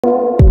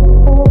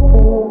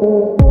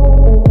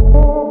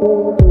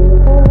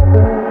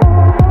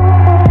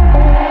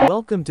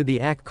Welcome to the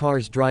AK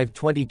Cars Drive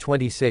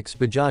 2026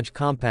 Bajaj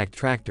Compact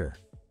Tractor.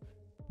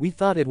 We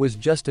thought it was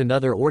just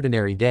another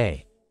ordinary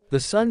day. The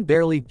sun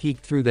barely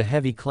peeked through the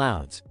heavy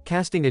clouds,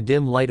 casting a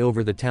dim light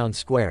over the town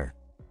square.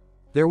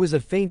 There was a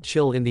faint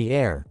chill in the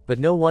air, but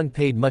no one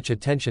paid much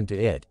attention to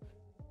it.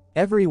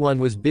 Everyone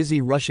was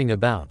busy rushing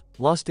about,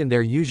 lost in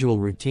their usual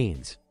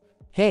routines.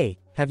 Hey,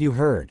 have you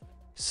heard?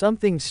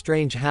 Something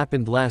strange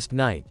happened last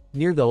night,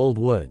 near the old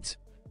woods.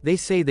 They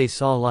say they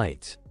saw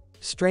lights.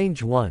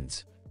 Strange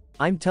ones.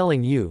 I'm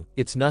telling you,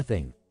 it's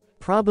nothing.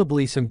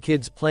 Probably some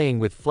kids playing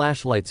with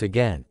flashlights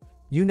again.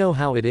 You know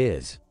how it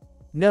is.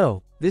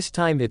 No, this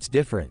time it's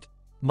different.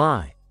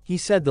 He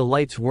said the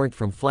lights weren't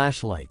from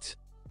flashlights.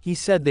 He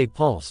said they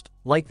pulsed,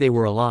 like they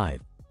were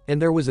alive.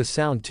 And there was a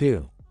sound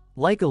too.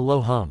 Like a low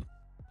hum.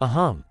 A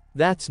hum.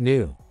 That's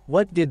new.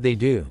 What did they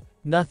do?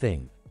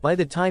 Nothing. By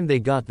the time they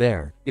got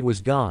there, it was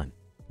gone.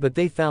 But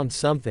they found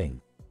something.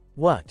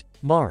 What?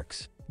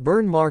 Marks.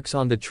 Burn marks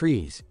on the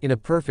trees, in a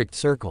perfect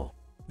circle.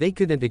 They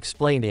couldn't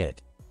explain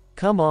it.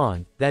 Come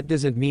on, that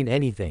doesn't mean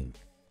anything.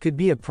 Could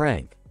be a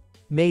prank.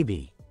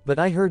 Maybe. But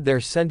I heard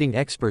they're sending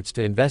experts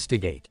to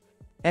investigate.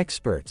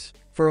 Experts?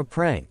 For a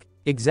prank?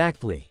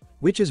 Exactly.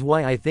 Which is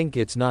why I think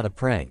it's not a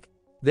prank.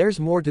 There's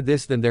more to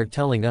this than they're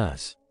telling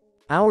us.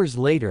 Hours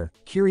later,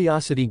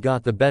 curiosity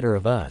got the better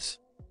of us.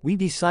 We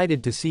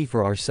decided to see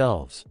for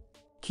ourselves.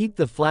 Keep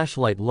the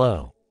flashlight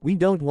low. We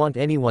don't want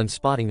anyone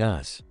spotting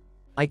us.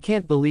 I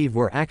can't believe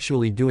we're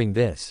actually doing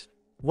this.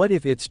 What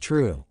if it's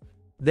true?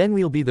 Then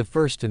we'll be the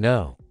first to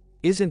know.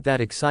 Isn't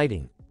that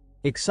exciting?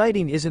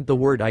 Exciting isn't the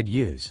word I'd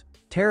use.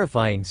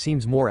 Terrifying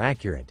seems more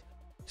accurate.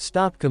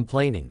 Stop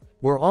complaining.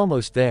 We're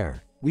almost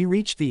there. We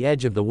reached the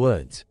edge of the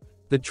woods.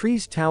 The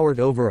trees towered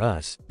over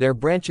us, their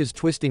branches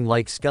twisting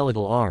like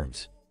skeletal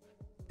arms.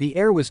 The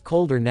air was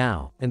colder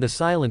now, and the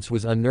silence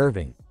was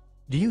unnerving.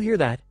 Do you hear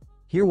that?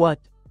 Hear what?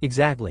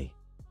 Exactly.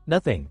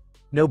 Nothing.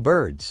 No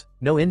birds,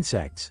 no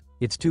insects.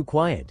 It's too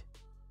quiet.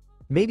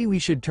 Maybe we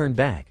should turn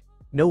back.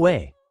 No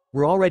way.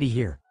 We're already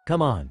here,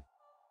 come on.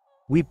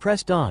 We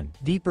pressed on,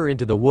 deeper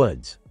into the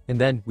woods, and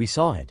then, we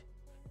saw it.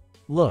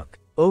 Look,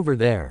 over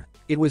there.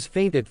 It was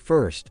faint at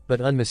first,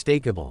 but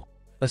unmistakable.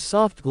 A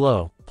soft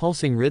glow,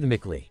 pulsing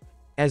rhythmically.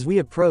 As we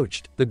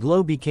approached, the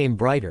glow became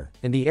brighter,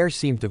 and the air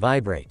seemed to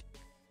vibrate.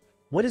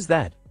 What is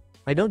that?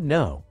 I don't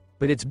know,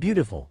 but it's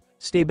beautiful.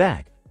 Stay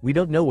back, we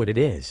don't know what it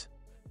is.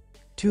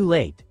 Too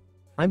late.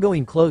 I'm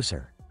going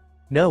closer.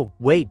 No,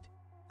 wait.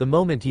 The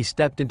moment he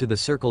stepped into the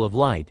circle of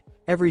light,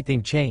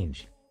 everything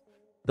changed.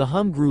 The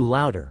hum grew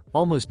louder,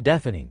 almost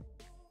deafening.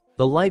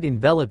 The light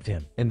enveloped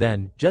him, and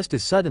then, just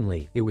as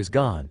suddenly, it was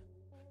gone.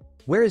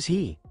 Where is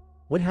he?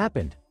 What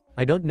happened?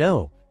 I don't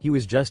know, he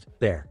was just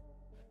there.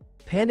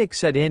 Panic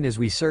set in as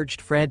we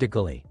searched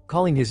frantically,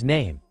 calling his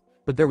name,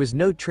 but there was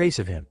no trace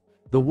of him.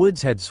 The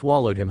woods had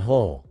swallowed him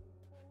whole.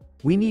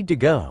 We need to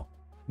go.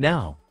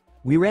 Now.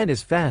 We ran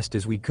as fast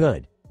as we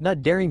could,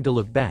 not daring to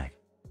look back.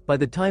 By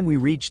the time we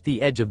reached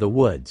the edge of the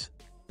woods,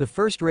 the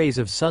first rays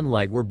of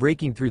sunlight were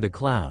breaking through the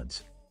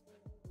clouds.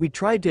 We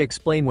tried to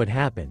explain what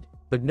happened,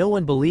 but no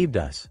one believed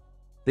us.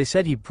 They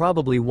said he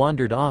probably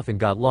wandered off and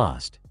got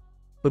lost.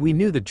 But we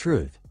knew the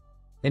truth.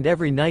 And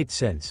every night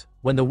since,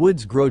 when the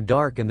woods grow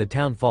dark and the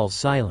town falls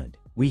silent,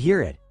 we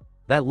hear it.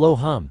 That low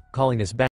hum, calling us back.